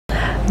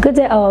Good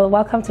day all,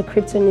 welcome to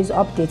Crypto News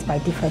Update by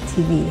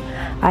dfettv.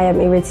 I am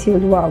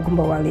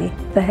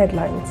the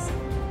headlines.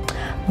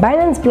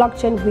 Binance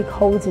Blockchain Week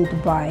holds in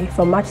Dubai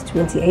from March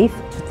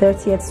 28th to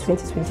 30th,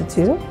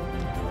 2022.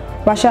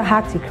 Russia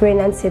hacked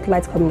Ukrainian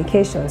satellite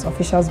communications,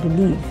 officials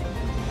believe.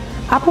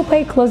 Apple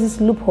Pay closes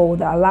loophole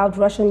that allowed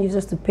Russian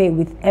users to pay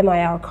with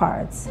MIR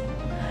cards.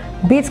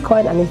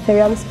 Bitcoin and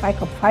Ethereum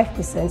spike up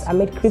 5%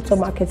 amid crypto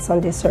market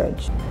Sunday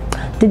surge.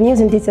 The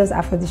news in details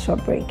after the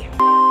short break.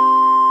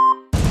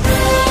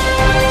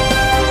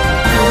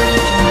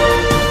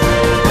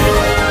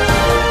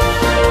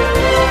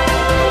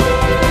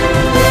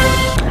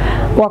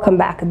 Welcome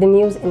back. The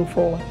news in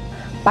full.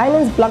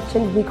 Binance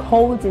Blockchain Week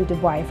holds in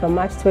Dubai from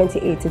March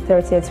 28 to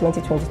 30th,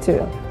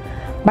 2022.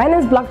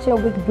 Binance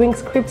Blockchain Week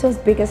brings crypto's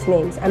biggest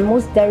names and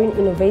most daring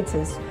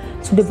innovators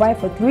to Dubai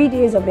for 3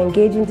 days of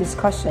engaging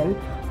discussion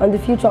on the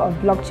future of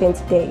blockchain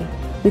today,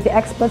 with the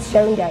experts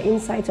sharing their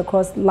insights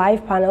across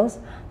live panels,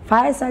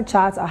 fireside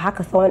chats, a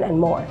hackathon, and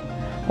more.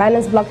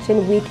 Binance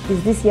Blockchain Week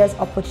is this year's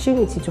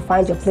opportunity to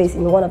find your place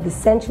in one of the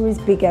century's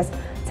biggest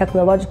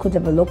technological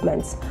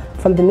developments,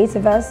 from the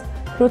metaverse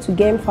through to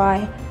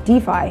GameFi,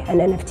 DeFi,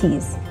 and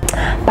NFTs.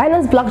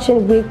 Binance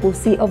Blockchain Week will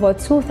see over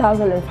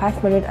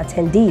 2,500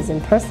 attendees in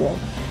person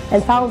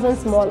and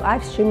thousands more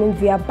live streaming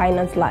via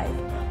Binance Live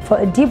for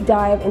a deep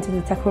dive into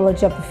the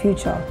technology of the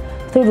future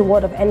through the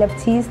world of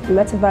NFTs, the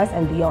metaverse,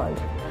 and beyond.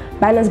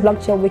 Binance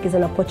Blockchain Week is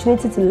an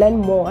opportunity to learn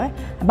more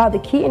about the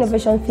key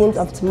innovation themes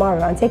of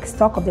tomorrow and take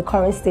stock of the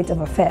current state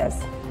of affairs.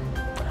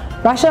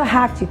 Russia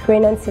hacked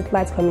Ukrainian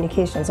satellite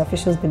communications,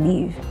 officials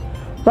believe.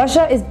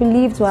 Russia is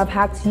believed to have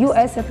hacked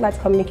U.S. satellite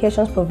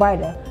communications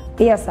provider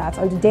Viasat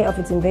on the day of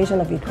its invasion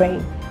of Ukraine.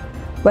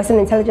 Western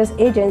intelligence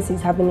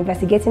agencies have been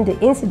investigating the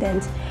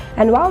incident,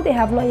 and while they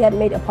have not yet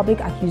made a public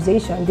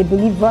accusation, they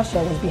believe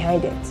Russia was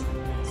behind it.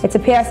 It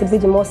appears to be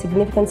the most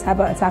significant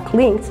cyber attack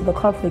linked to the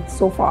conflict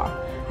so far,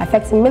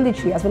 affecting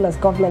military as well as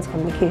government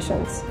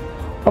communications.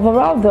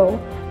 Overall, though,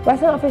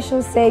 Western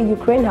officials say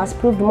Ukraine has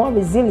proved more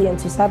resilient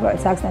to cyber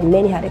attacks than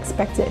many had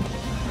expected.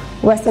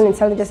 Western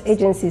intelligence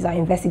agencies are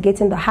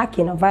investigating the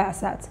hacking of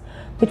Viasat,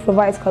 which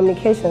provides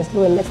communications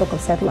through a network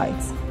of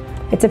satellites.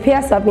 It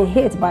appears to have been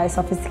hit by a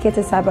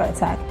sophisticated cyber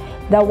attack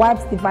that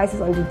wiped devices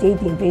on the day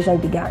the invasion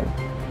began.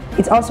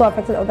 It also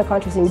affected other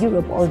countries in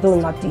Europe, although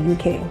not the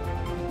UK.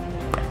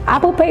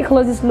 Apple Pay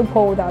closes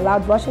loophole that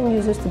allowed Russian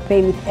users to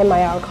pay with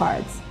MIR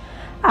cards.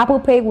 Apple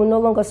Pay will no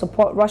longer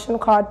support Russian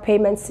card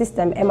payment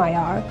system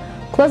MIR,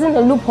 closing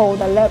a loophole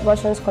that let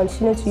Russians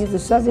continue to use the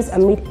service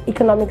amid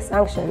economic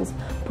sanctions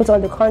put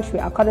on the country,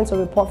 according to a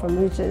report from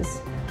Reuters.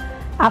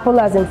 Apple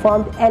has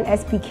informed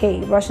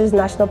NSPK, Russia's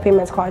national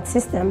payment card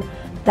system,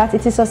 that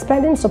it is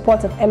suspending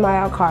support of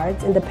MIR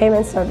cards in the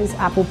payment service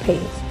Apple Pay.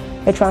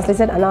 A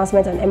translated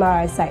announcement on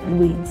MIR's site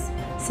reads,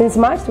 "Since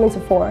March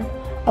 24,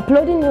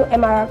 uploading new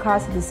MIR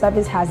cards to the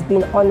service has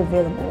been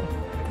unavailable."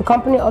 The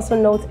company also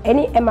notes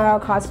any MIR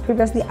cards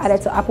previously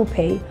added to Apple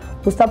Pay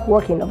will stop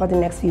working over the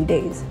next few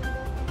days.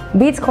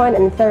 Bitcoin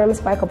and Ethereum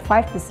spike up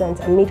 5%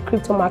 amid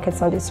crypto market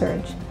Sunday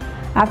surge.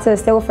 After a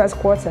stable first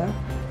quarter,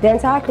 the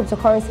entire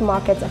cryptocurrency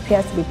market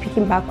appears to be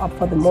picking back up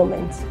for the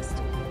moment.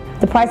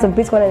 The price of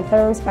Bitcoin and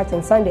Ethereum spiked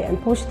on Sunday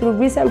and pushed through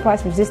recent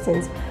price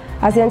resistance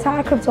as the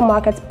entire crypto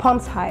market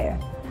pumps higher.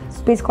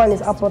 Bitcoin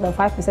is up more than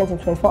 5% in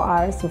 24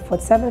 hours to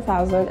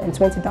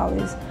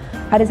 $47,020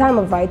 at the time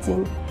of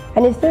writing,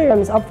 and Ethereum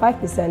is up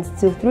 5%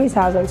 to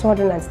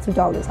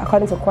 $3,292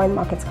 according to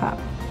CoinMarketCap.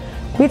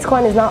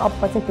 Bitcoin is now up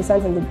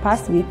 14% in the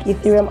past week,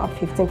 Ethereum up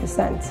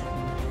 15%.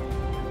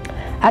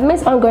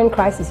 Amidst ongoing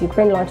crisis,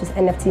 Ukraine launches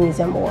NFT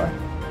museum war.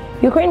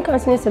 Ukraine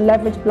continues to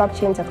leverage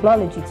blockchain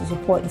technology to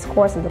support its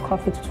course in the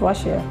conflict with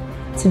Russia.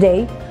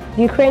 Today,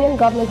 the Ukrainian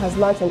government has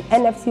launched an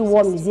NFT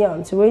war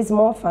museum to raise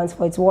more funds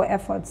for its war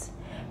efforts.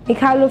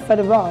 Mikhailo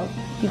Fedorov,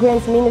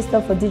 Ukraine's Minister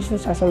for Digital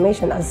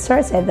Transformation,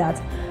 asserted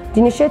that the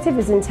initiative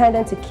is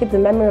intended to keep the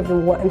memory of the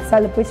war and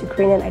celebrate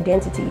Ukrainian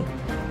identity.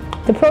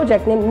 The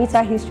project, named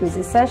Meta History, is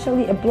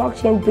essentially a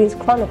blockchain-based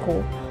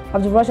chronicle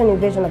of the Russian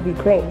invasion of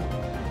Ukraine.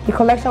 The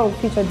collection will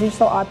feature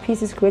digital art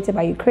pieces created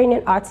by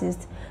Ukrainian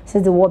artists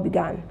since the war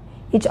began.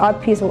 Each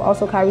art piece will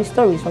also carry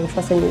stories from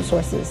trusted news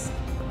sources.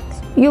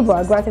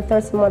 Uber granted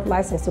 30-month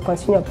license to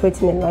continue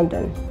operating in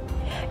London.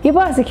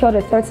 Uber has secured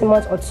a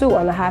 30-month or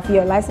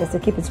 2.5-year license to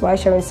keep its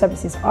ride-sharing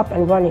services up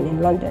and running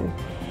in London.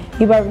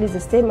 Uber released a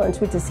statement on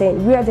Twitter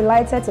saying, "We are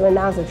delighted to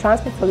announce that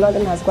Transport for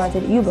London has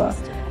granted Uber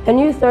a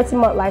new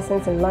 30-month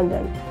license in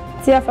London.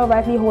 TfL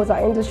rightly holds our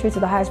industry to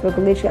the highest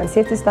regulatory and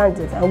safety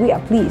standards, and we are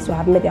pleased to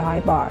have met a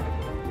high bar."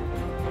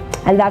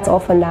 And that's all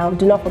for now.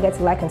 Do not forget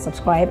to like and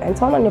subscribe and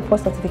turn on your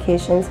post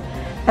notifications.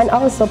 And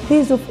also,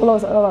 please do follow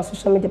us on all our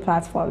social media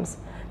platforms.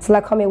 Till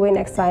I come your way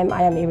next time,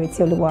 I am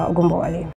Ogumbowale.